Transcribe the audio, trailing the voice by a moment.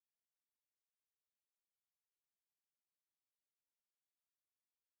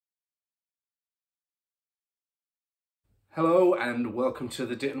Hello and welcome to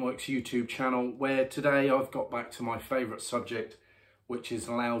the Dittonworks YouTube channel, where today I've got back to my favourite subject, which is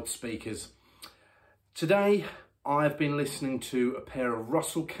loudspeakers. Today I've been listening to a pair of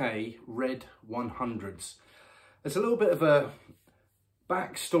Russell K Red 100s. There's a little bit of a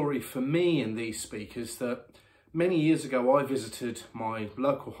backstory for me in these speakers that many years ago I visited my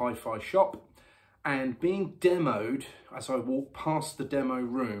local hi-fi shop, and being demoed as I walked past the demo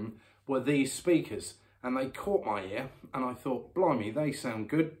room were these speakers. And they caught my ear and I thought, blimey, they sound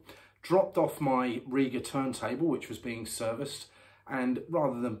good. Dropped off my Riga turntable, which was being serviced, and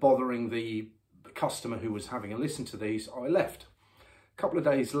rather than bothering the customer who was having a listen to these, I left. A couple of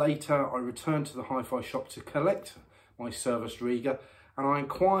days later, I returned to the hi-fi shop to collect my serviced Riga, and I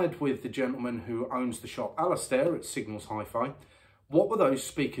inquired with the gentleman who owns the shop, Alistair, at Signals Hi-Fi, what were those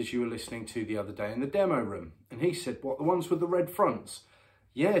speakers you were listening to the other day in the demo room? And he said, what, the ones with the red fronts?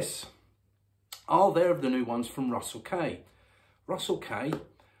 Yes. Oh, they're the new ones from Russell K. Russell K,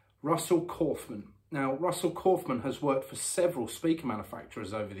 Russell Kaufman. Now, Russell Kaufman has worked for several speaker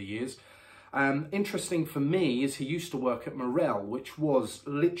manufacturers over the years. Interesting for me is he used to work at Morel, which was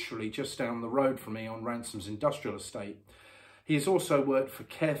literally just down the road from me on Ransom's industrial estate. He has also worked for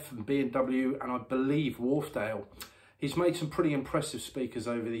Kef and B&W and I believe Wharfdale. He's made some pretty impressive speakers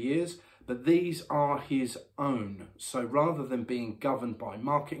over the years, but these are his own. So rather than being governed by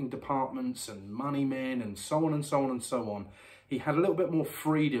marketing departments and money men and so on and so on and so on, he had a little bit more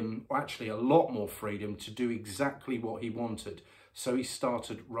freedom, or actually a lot more freedom, to do exactly what he wanted. So he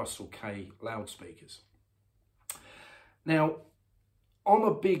started Russell K loudspeakers. Now, I'm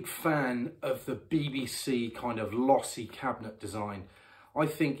a big fan of the BBC kind of lossy cabinet design. I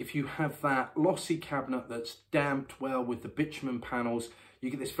think if you have that lossy cabinet that's damped well with the bitumen panels, you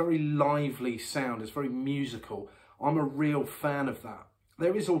get this very lively sound. It's very musical. I'm a real fan of that.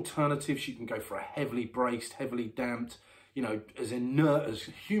 There is alternatives. You can go for a heavily braced, heavily damped, you know, as inert as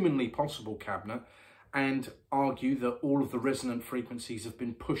humanly possible cabinet, and argue that all of the resonant frequencies have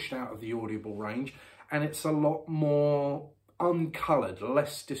been pushed out of the audible range, and it's a lot more uncoloured,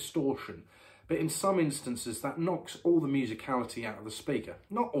 less distortion. But in some instances, that knocks all the musicality out of the speaker.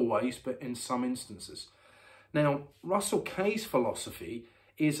 Not always, but in some instances. Now, Russell K's philosophy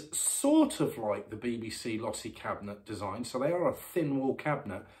is sort of like the BBC lossy cabinet design. So they are a thin wall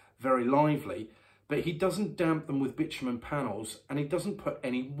cabinet, very lively, but he doesn't damp them with bitumen panels and he doesn't put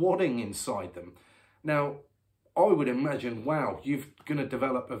any wadding inside them. Now, I would imagine, wow, you're going to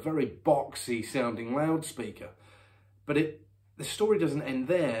develop a very boxy sounding loudspeaker. But the story doesn't end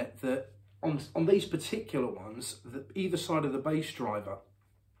there. That on these particular ones, either side of the bass driver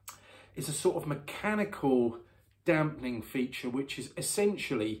is a sort of mechanical dampening feature, which is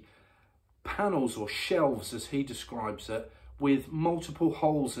essentially panels or shelves, as he describes it, with multiple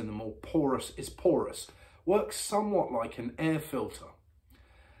holes in them, or porous. Works somewhat like an air filter.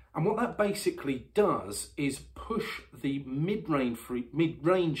 And what that basically does is push the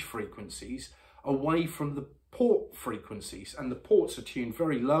mid-range frequencies away from the port frequencies, and the ports are tuned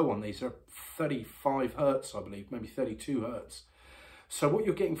very low on these. They're 35 hertz, I believe, maybe 32 hertz. So what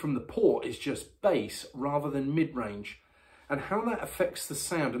you're getting from the port is just bass rather than mid-range. And how that affects the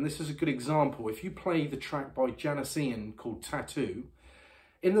sound, and this is a good example, if you play the track by Janice Ian called Tattoo,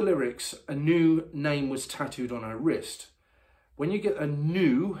 in the lyrics, a new name was tattooed on her wrist. When you get a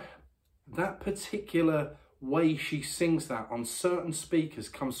new, that particular way she sings that on certain speakers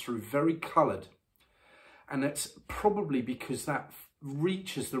comes through very coloured. And that's probably because that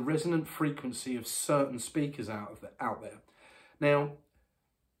reaches the resonant frequency of certain speakers out there. Now,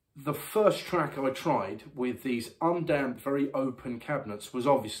 the first track I tried with these undamped, very open cabinets was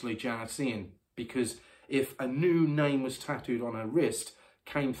obviously Janice Ian, because if a new name was tattooed on her wrist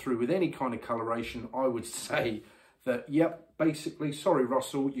came through with any kind of coloration, I would say that, yep, basically, sorry,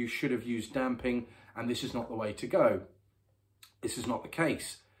 Russell, you should have used damping, and this is not the way to go. This is not the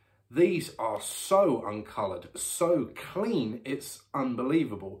case. These are so uncoloured, so clean, it's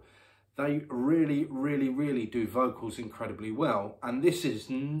unbelievable. They really, really, really do vocals incredibly well. And this is,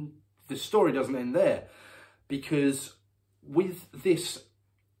 the story doesn't end there, because with this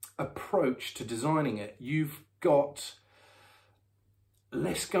approach to designing it, you've got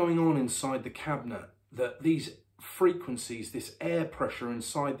less going on inside the cabinet, that these frequencies, this air pressure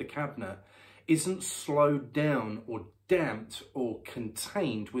inside the cabinet isn't slowed down or damped or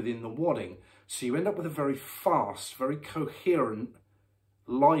contained within the wadding. So you end up with a very fast, very coherent,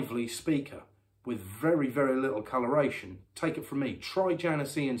 lively speaker with very, very little coloration. Take it from me, try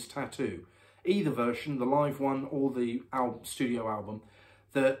Janice Ian's Tattoo, either version, the live one or the studio album.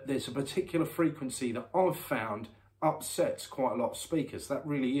 There's a particular frequency that I've found upsets quite a lot of speakers. That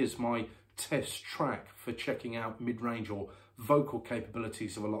really is my test track for checking out mid-range or vocal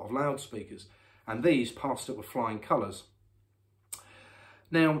capabilities of a lot of loudspeakers, and these passed it with flying colours.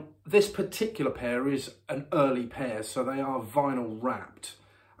 Now, this particular pair is an early pair, so they are vinyl wrapped,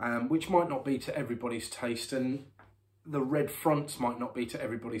 which might not be to everybody's taste, and the red fronts might not be to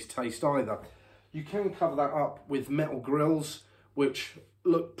everybody's taste either. You can cover that up with metal grills, which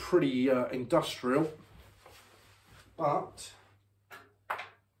look pretty industrial, but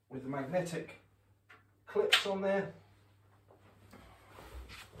with the magnetic clips on there,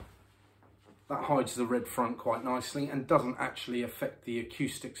 that hides the red front quite nicely and doesn't actually affect the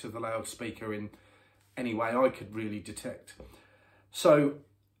acoustics of the loudspeaker in any way I could really detect. So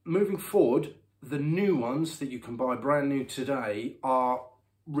moving forward, the new ones that you can buy brand new today are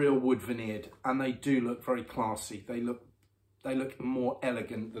real wood veneered, and they do look very classy. They look more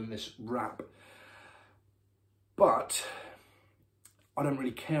elegant than this wrap. But I don't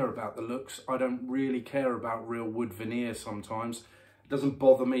really care about the looks. I don't really care about real wood veneer sometimes. It doesn't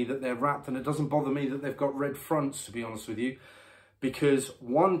bother me that they're wrapped, and it doesn't bother me that they've got red fronts, to be honest with you, because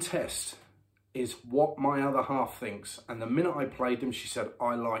one test is what my other half thinks. And the minute I played them, she said,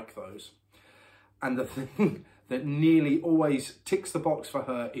 I like those. And the thing that nearly always ticks the box for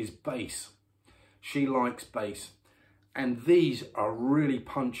her is bass. She likes bass. And these are really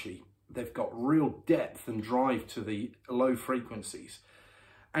punchy. They've got real depth and drive to the low frequencies.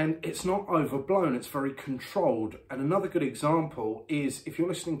 And it's not overblown, it's very controlled. And another good example is if you're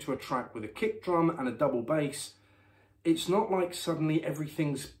listening to a track with a kick drum and a double bass, it's not like suddenly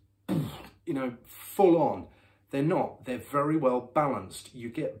everything's, you know, full on. They're not. They're very well balanced. You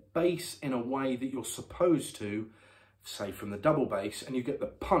get bass in a way that you're supposed to, say from the double bass, and you get the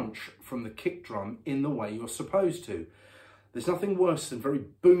punch from the kick drum in the way you're supposed to. There's nothing worse than very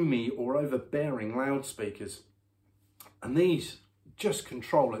boomy or overbearing loudspeakers. And these just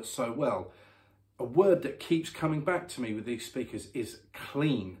control it so well. A word that keeps coming back to me with these speakers is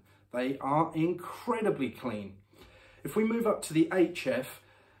clean. They are incredibly clean. If we move up to the HF,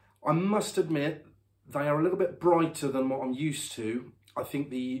 I must admit, they are a little bit brighter than what I'm used to. I think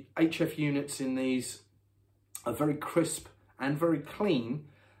the HF units in these are very crisp and very clean,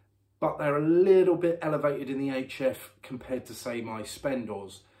 but they're a little bit elevated in the HF compared to, say, my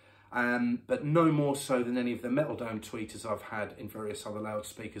Spendors. But no more so than any of the metal dome tweeters I've had in various other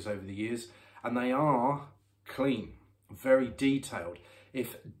loudspeakers over the years. And they are clean, very detailed.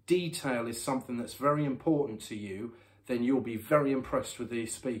 If detail is something that's very important to you, then you'll be very impressed with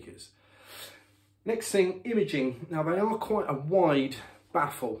these speakers. Next thing, imaging. Now they are quite a wide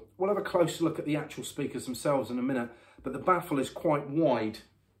baffle. We'll have a closer look at the actual speakers themselves in a minute, but the baffle is quite wide.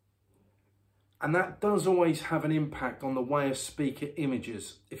 And that does always have an impact on the way a speaker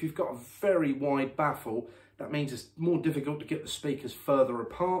images. If you've got a very wide baffle, that means it's more difficult to get the speakers further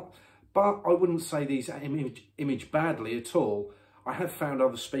apart, but I wouldn't say these image badly at all. I have found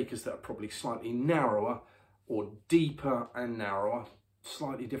other speakers that are probably slightly narrower or deeper and narrower,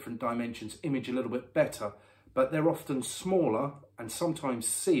 slightly different dimensions, image a little bit better, but they're often smaller and sometimes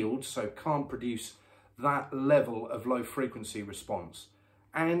sealed, so can't produce that level of low frequency response,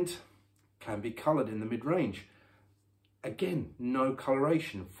 and can be coloured in the mid-range. Again, no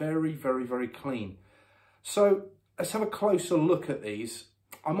coloration, very, very, very clean. So let's have a closer look at these.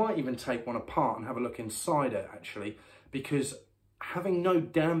 I might even take one apart and have a look inside it actually, because having no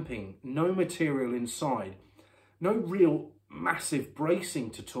damping, no material inside, no real massive bracing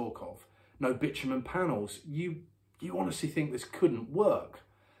to talk of, no bitumen panels, you honestly think this couldn't work,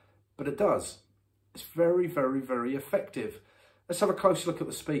 but it does. It's very, very, very effective. Let's have a closer look at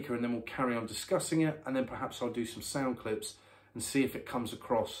the speaker and then we'll carry on discussing it, and then perhaps I'll do some sound clips and see if it comes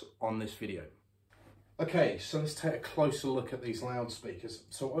across on this video. Okay, so let's take a closer look at these loudspeakers.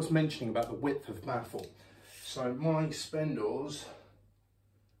 So I was mentioning about the width of baffle. So my Spendors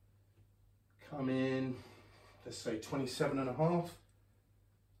come in, let's say 27.5.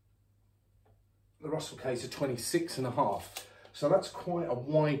 The Russell K's are 26.5. So that's quite a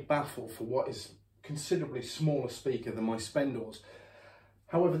wide baffle for what is considerably smaller speaker than my Spendors.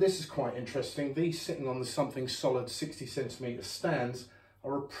 However, this is quite interesting. These sitting on the something solid 60cm stands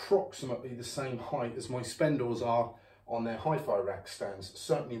are approximately the same height as my Spendors are on their hi-fi rack stands.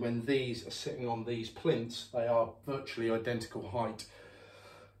 Certainly when these are sitting on these plinths, they are virtually identical height.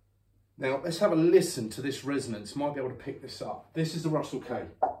 Now let's have a listen to this resonance. Might be able to pick this up. This is the Russell K.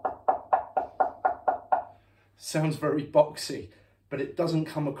 Sounds very boxy, but it doesn't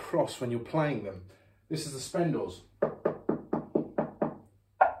come across when you're playing them. This is the Spendors.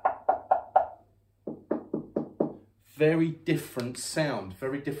 Very different sound,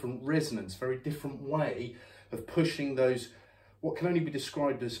 very different resonance, very different way of pushing those what can only be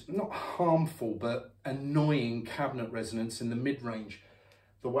described as not harmful, but annoying cabinet resonance in the mid-range.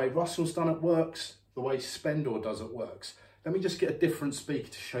 The way Russell's done it works, the way Spendor does it works. Let me just get a different speaker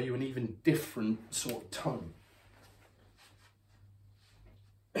to show you an even different sort of tone.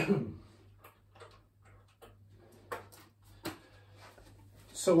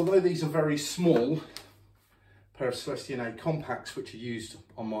 So although these are very small, a pair of Celestion A compacts which are used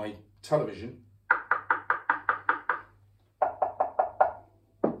on my television,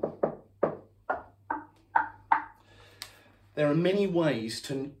 there are many ways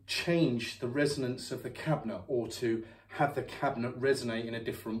to change the resonance of the cabinet or to have the cabinet resonate in a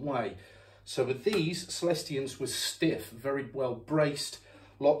different way. So with these, Celestions was stiff, very well braced,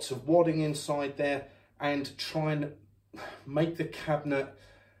 lots of wadding inside there, and try and make the cabinet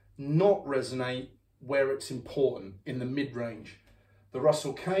not resonate where it's important in the mid-range. The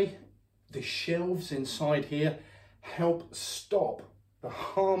Russell K, the shelves inside here help stop the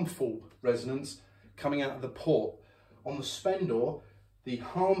harmful resonance coming out of the port. On the Spendor, the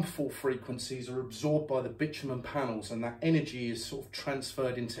harmful frequencies are absorbed by the bitumen panels, and that energy is sort of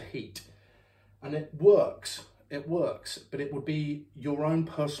transferred into heat. And it works, but it would be your own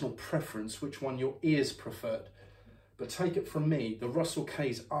personal preference which one your ears preferred. But take it from me, the Russell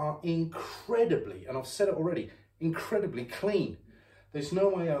Ks are incredibly, and I've said it already, incredibly clean. There's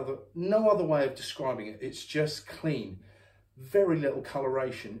no other way of describing it. It's just clean. Very little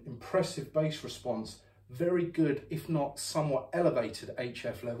coloration, impressive bass response, very good, if not somewhat elevated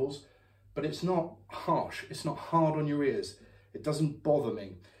HF levels, but it's not harsh, it's not hard on your ears. It doesn't bother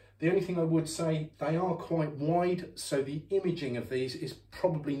me. The only thing I would say, they are quite wide, so the imaging of these is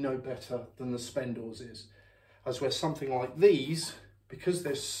probably no better than the Spendor's is. As where something like these, because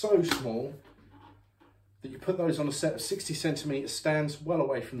they're so small, that you put those on a set of 60cm stands well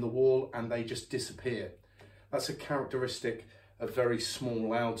away from the wall and they just disappear. That's a characteristic of very small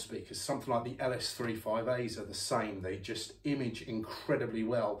loudspeakers. Something like the LS35As are the same. They just image incredibly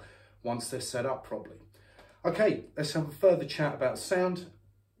well once they're set up properly. Okay, let's have a further chat about sound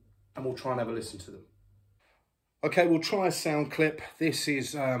and we'll try and have a listen to them. Okay, we'll try a sound clip. This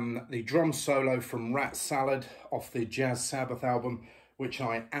is the drum solo from Rat Salad off the Jazz Sabbath album, which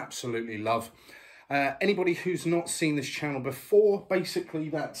I absolutely love. Anybody who's not seen this channel before, basically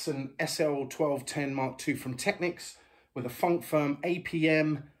that's an SL1210 Mark II from Technics with a Funk Firm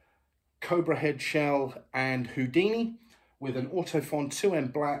APM, Cobra head shell and Houdini with an Autophon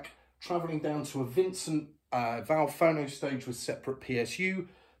 2M black, travelling down to a Vincent valve phono stage with separate PSU,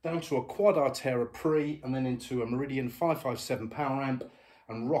 down to a Quad Artera Pre, and then into a Meridian 557 power amp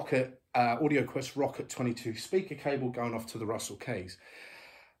and Rocket, AudioQuest Rocket 22 speaker cable going off to the Russell Ks.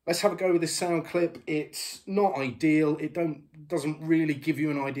 Let's have a go with this sound clip. It's not ideal. It doesn't really give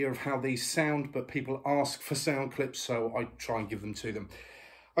you an idea of how these sound, but people ask for sound clips, so I try and give them to them.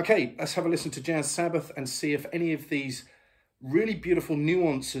 Okay, let's have a listen to Jazz Sabbath and see if any of these really beautiful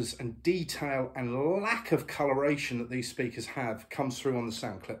nuances and detail and lack of coloration that these speakers have comes through on the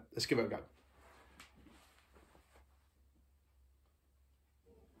sound clip. Let's give it a go.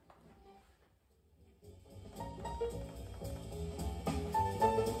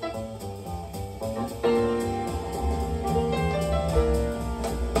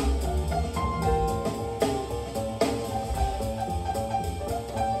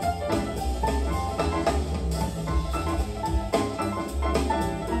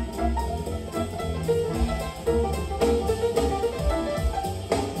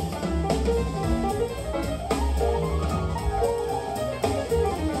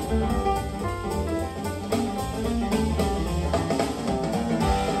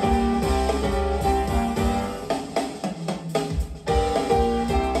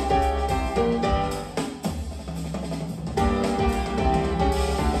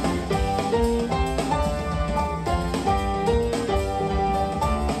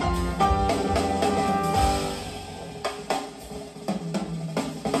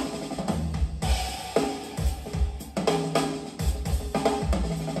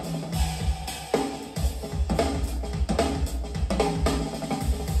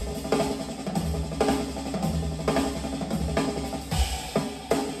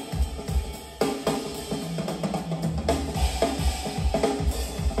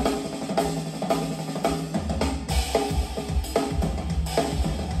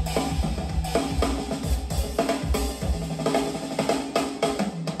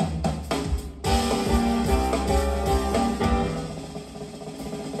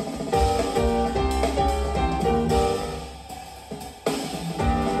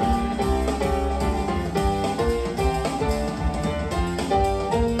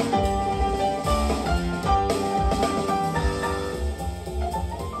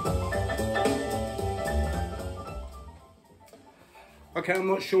 Okay, I'm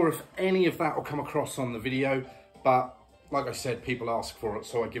not sure if any of that will come across on the video, but like I said, people ask for it,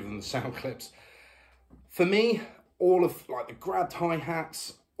 so I give them the sound clips. For me, all of like the grabbed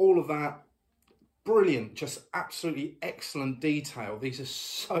hi-hats, all of that, brilliant, just absolutely excellent detail. These are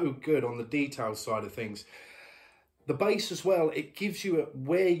so good on the detail side of things. The bass as well, it gives you it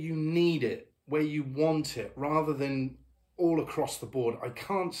where you need it, where you want it, rather than all across the board. I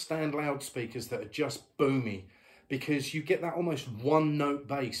can't stand loudspeakers that are just boomy, because you get that almost one note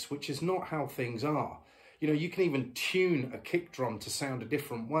bass, which is not how things are. You know, you can even tune a kick drum to sound a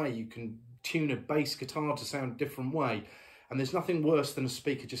different way. You can tune a bass guitar to sound a different way. And there's nothing worse than a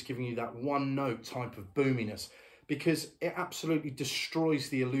speaker just giving you that one note type of boominess, because it absolutely destroys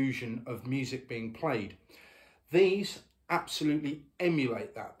the illusion of music being played. These absolutely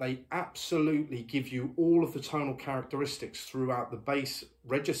emulate that. They absolutely give you all of the tonal characteristics throughout the bass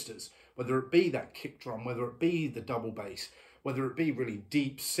registers, whether it be that kick drum, whether it be the double bass, whether it be really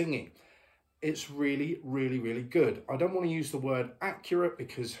deep singing. It's really, really, really good. I don't want to use the word accurate,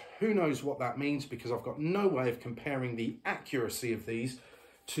 because who knows what that means, because I've got no way of comparing the accuracy of these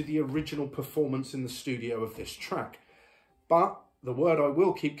to the original performance in the studio of this track. But the word I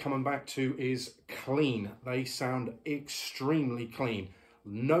will keep coming back to is clean. They sound extremely clean.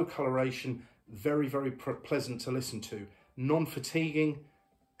 No coloration, very, very pleasant to listen to. Non-fatiguing,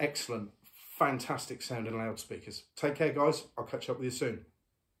 excellent, fantastic sounding loudspeakers. Take care, guys. I'll catch up with you soon.